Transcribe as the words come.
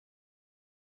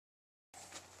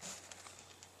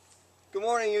Good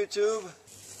morning, YouTube.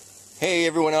 Hey,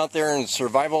 everyone out there in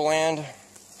survival land.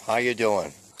 How you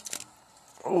doing?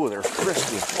 Oh, they're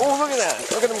frisky. Oh, look at that.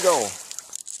 Look at them go.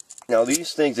 Now,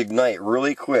 these things ignite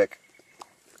really quick.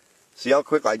 See how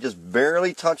quick? I just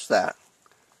barely touched that.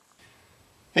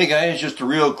 Hey guys, just a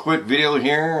real quick video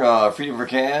here. Freedom for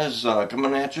Kaz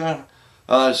coming at you.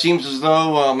 It seems as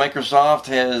though Microsoft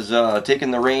has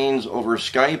taken the reins over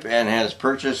Skype and has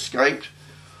purchased Skype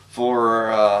for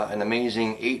an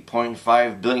amazing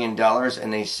 $8.5 billion,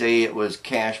 and they say it was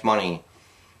cash money.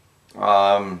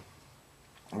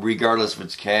 Regardless if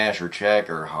it's cash or check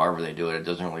or however they do it, it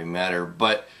doesn't really matter.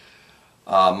 But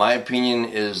my opinion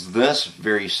is this,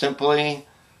 very simply: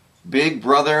 Big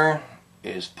Brother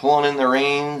is pulling in the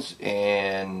reins,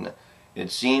 and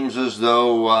it seems as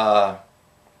though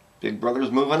Big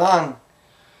Brother's moving on.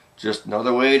 Just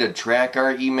another way to track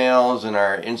our emails and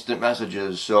our instant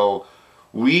messages. So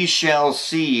we shall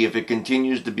see if it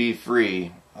continues to be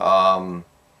free. Not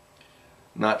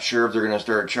sure if they're going to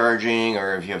start charging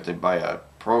or if you have to buy a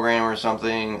program or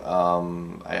something.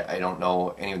 I don't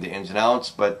know any of the ins and outs,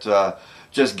 but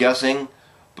just guessing.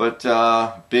 But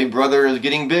Big Brother is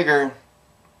getting bigger.